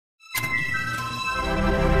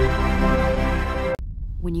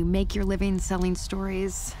When you make your living selling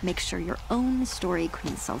stories, make sure your own story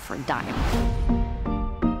couldn't sell for a dime.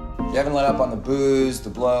 You haven't let up on the booze,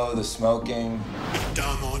 the blow, the smoking.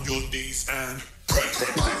 Down on your knees and pray.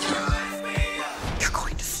 You're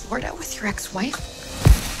going to Florida with your ex-wife?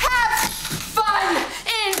 Have fun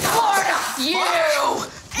in Florida, you!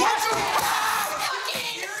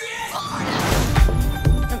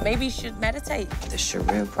 Maybe you should meditate. The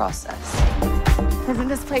Shuroo process. Isn't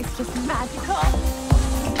this place just magical?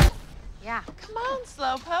 Yeah. Come on,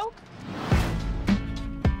 Slowpoke.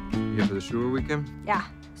 You here for the Shuroo weekend? Yeah.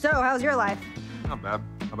 So, how's your life? Not bad.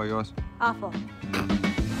 How about yours? Awful.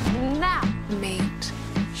 Now, Meet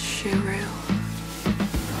Shuroo.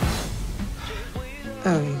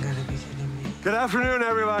 Oh, you gotta be kidding me. Good afternoon,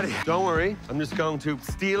 everybody. Don't worry, I'm just going to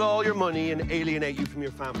steal all your money and alienate you from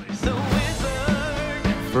your families.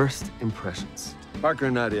 First impressions. Parker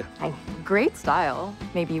and Nadia. Hi. Great style.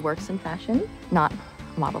 Maybe works in fashion. Not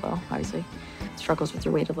a model, though, obviously. Struggles with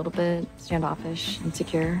your weight a little bit. Standoffish,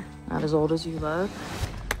 insecure. Not as old as you look.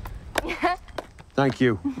 Thank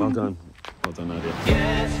you. Well done. Well done, Nadia.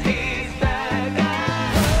 Yes, he's back.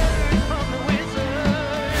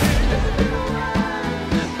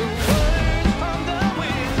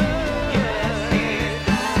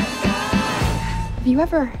 Have you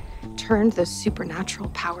ever turned the supernatural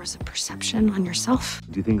powers of perception on yourself?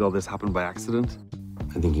 Do you think all this happened by accident?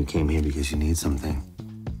 I think you came here because you need something.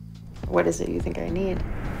 What is it you think I need?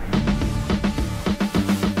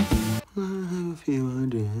 I have a few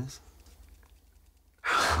ideas.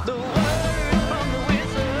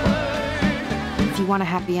 if you want a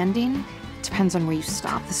happy ending, it depends on where you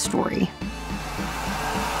stop the story.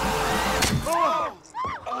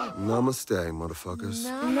 Namaste, motherfuckers.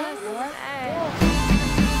 Namaste.